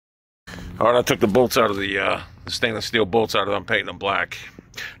All right, I took the bolts out of the stainless steel bolts out of them. I'm painting them black.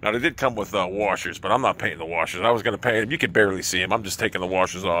 Now, they did come with washers, but I'm not painting the washers. I was going to paint them. You could barely see them. I'm just taking the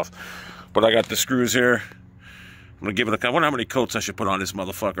washers off. But I got the screws here. I'm going to give it a... I wonder how many coats I should put on this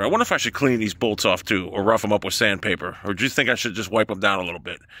motherfucker. I wonder if I should clean these bolts off, too, or rough them up with sandpaper. Or do you think I should just wipe them down a little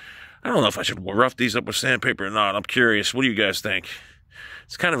bit? I don't know if I should rough these up with sandpaper or not. I'm curious. What do you guys think?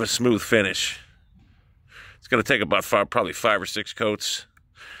 It's kind of a smooth finish. It's going to take about probably 5 or 6 coats.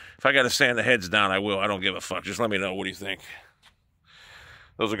 If I got to sand the heads down, I will. I don't give a fuck. Just let me know. What do you think?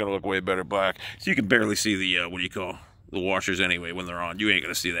 Those are going to look way better black. So you can barely see the, what do you call, the washers anyway when they're on. You ain't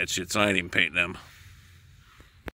going to see that shit, so I ain't even painting them.